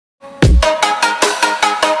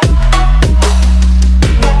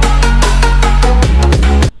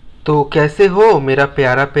तो कैसे हो मेरा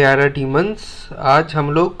प्यारा प्यारा डीमंस। आज हम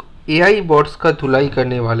लोग एआई बॉट्स का धुलाई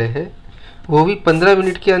करने वाले हैं, वो भी 15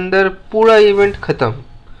 मिनट के अंदर पूरा इवेंट ख़त्म।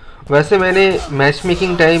 वैसे मैंने मैच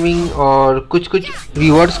मेकिंग टाइमिंग और कुछ कुछ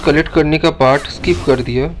रिवॉर्ड्स कलेक्ट करने का पार्ट स्किप कर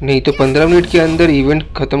दिया, नहीं तो 15 मिनट के अंदर इवेंट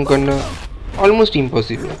ख़त्म करना almost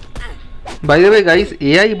impossible. By the way guys,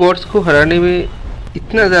 AI bots को हराने में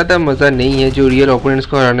इतना ज़्यादा मज़ा नहीं है जो रियल ओपोनेंट्स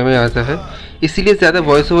को हराने में आता है, इसीलिए ज़्यादा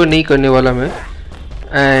वॉइस ओवर नहीं करने वाला मैं।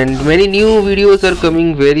 And many new videos are coming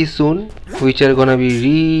very soon which are gonna be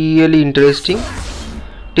really interesting.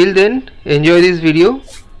 Till then, enjoy this video.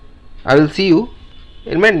 I will see you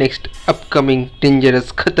in my next upcoming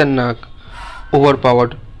dangerous khatarnak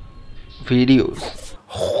overpowered videos.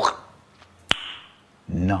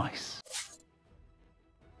 Nice.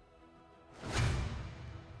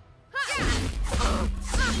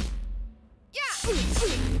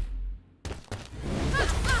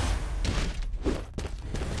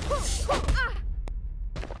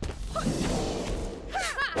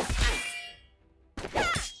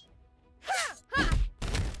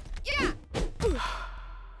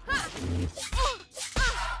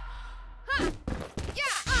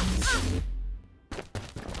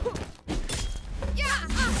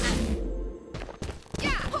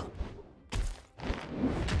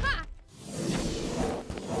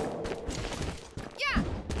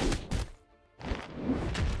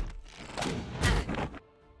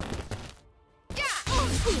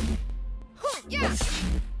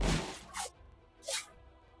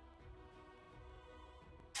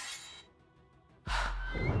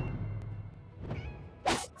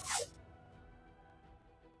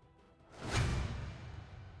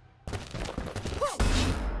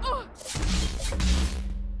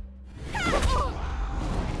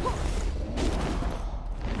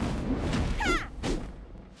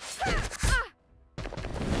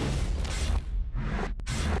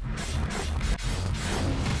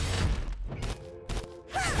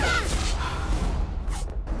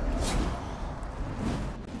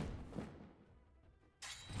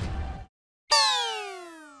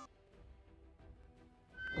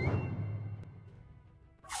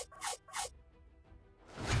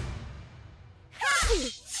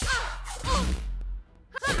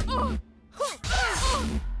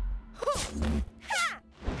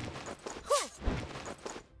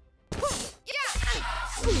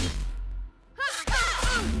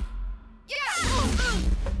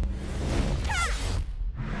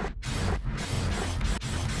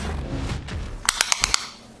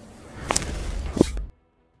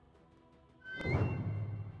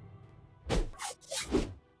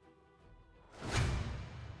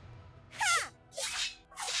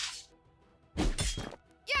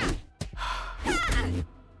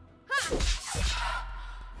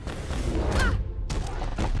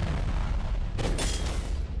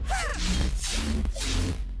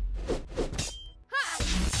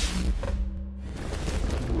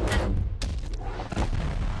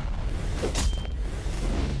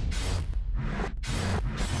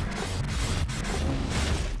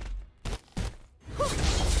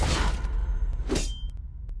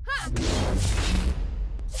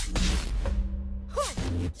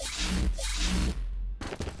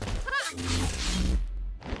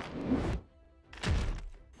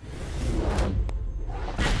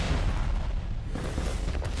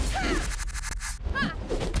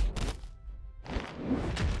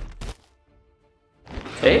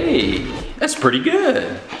 Hey, that's pretty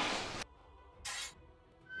good.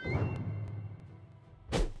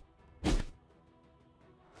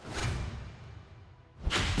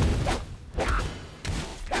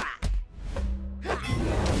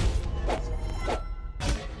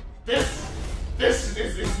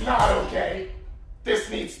 This is not okay. This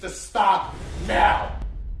needs to stop now.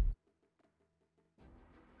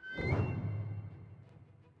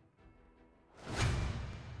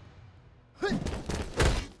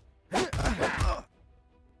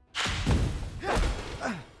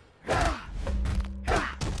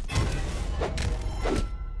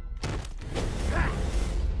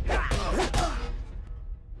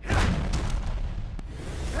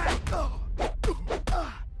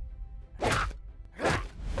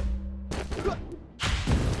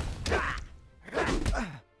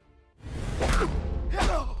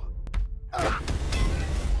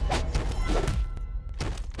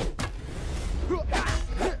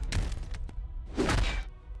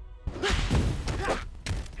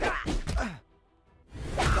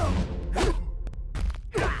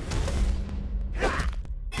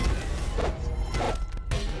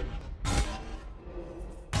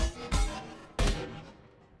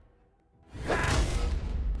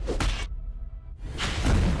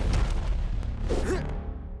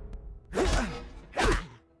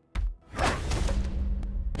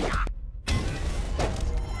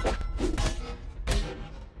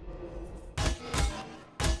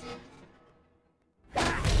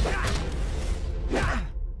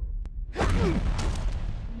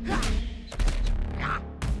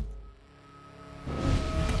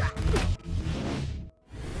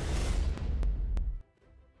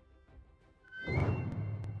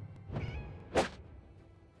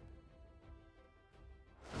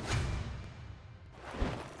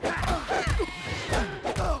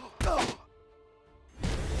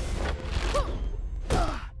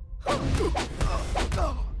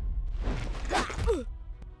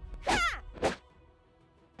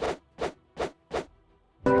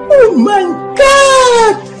 Oh my God!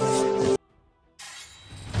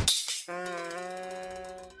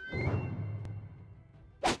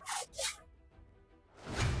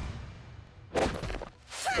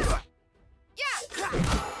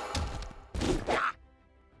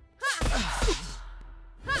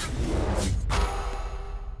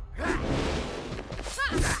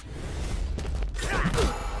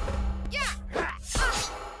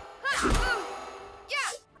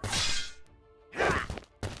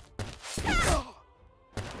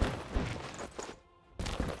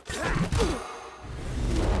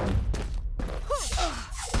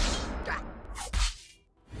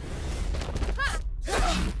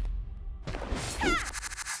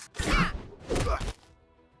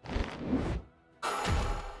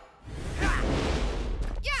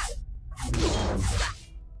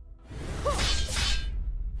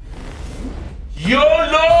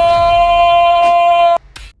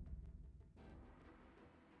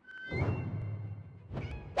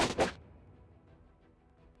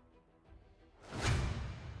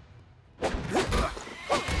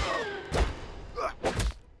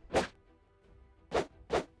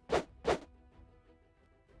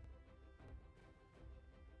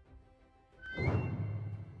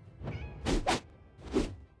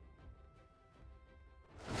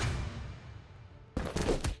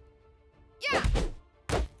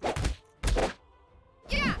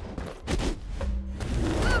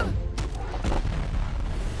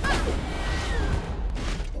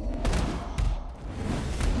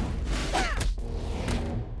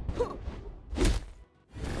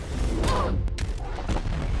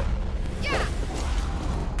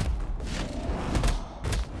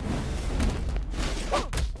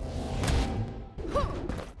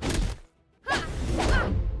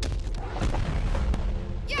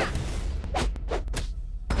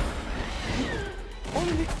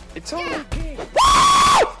 It's only a game.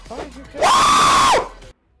 How did you catch?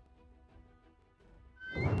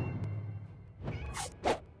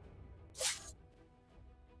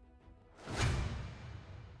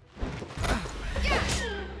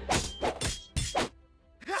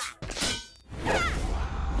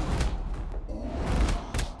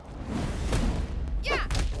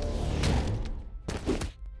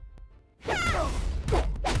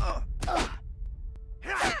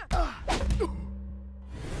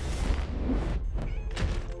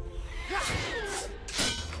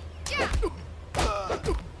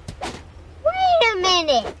 Wait a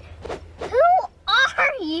minute! Who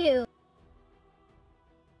are you?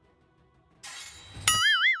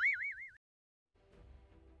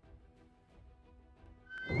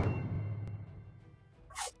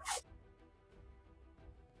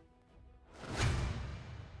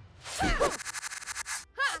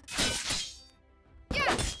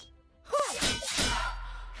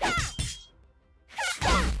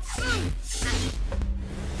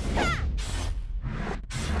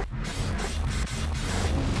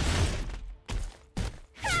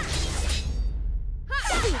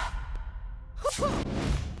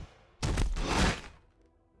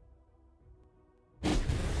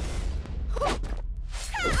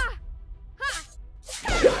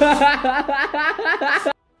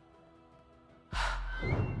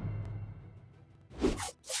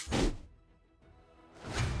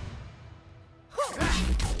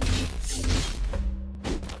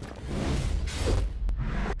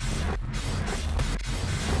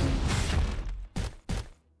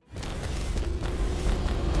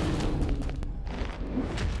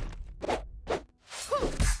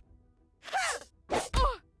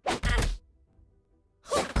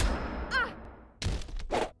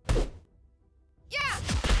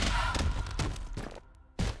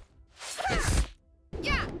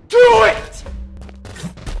 Do it!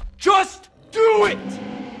 Just do it!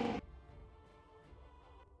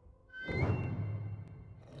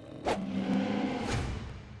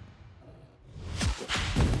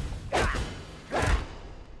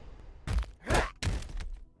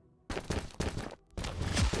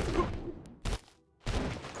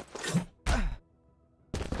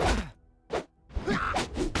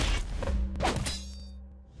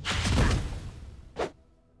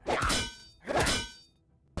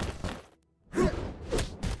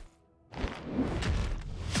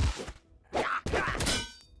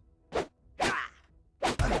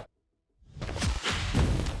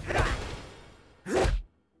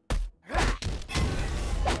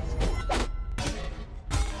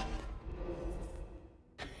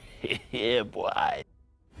 Yeah, boy.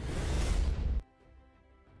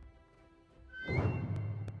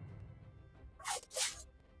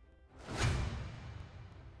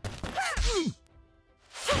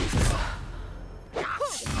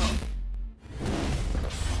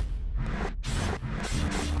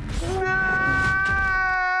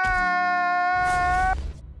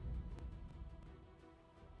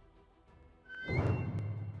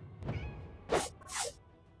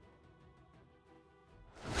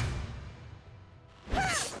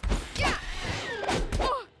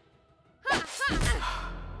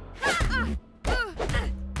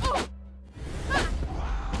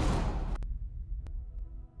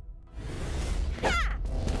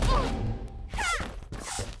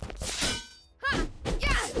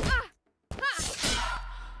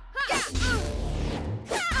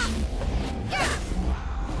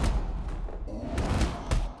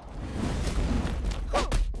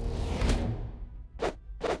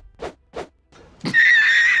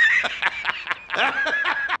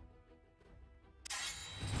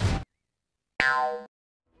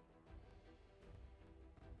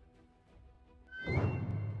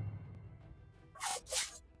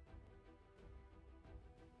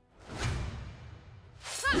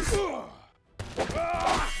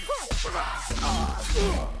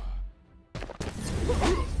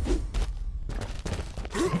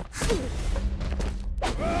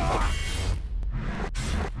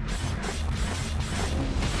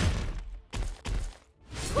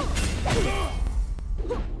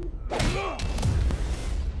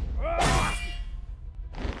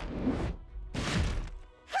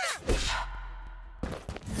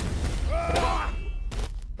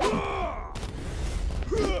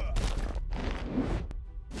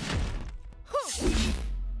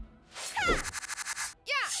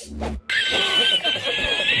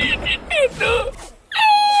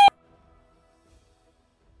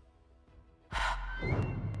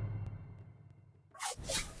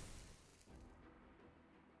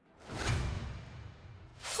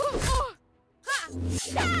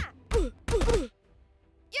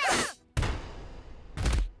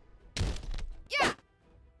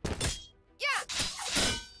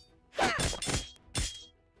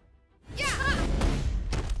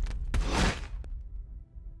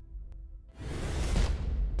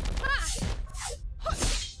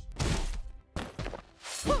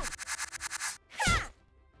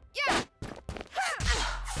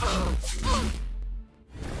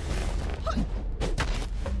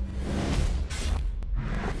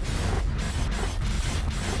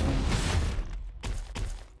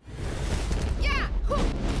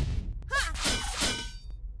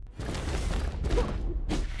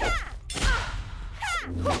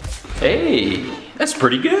 Hey, that's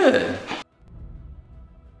pretty good.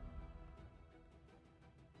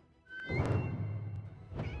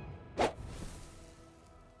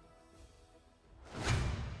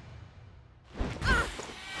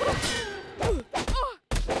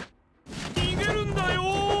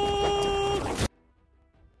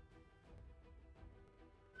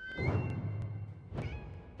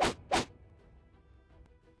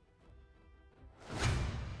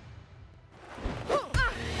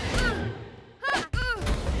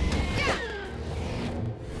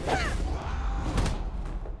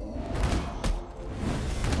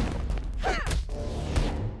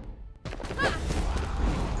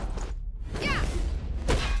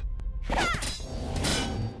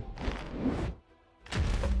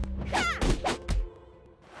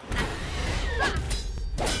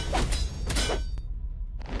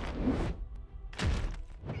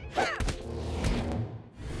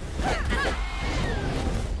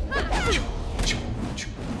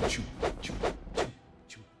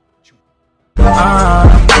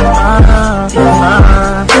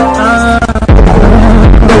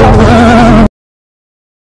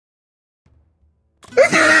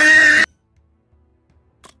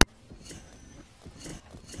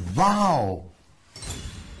 Wow.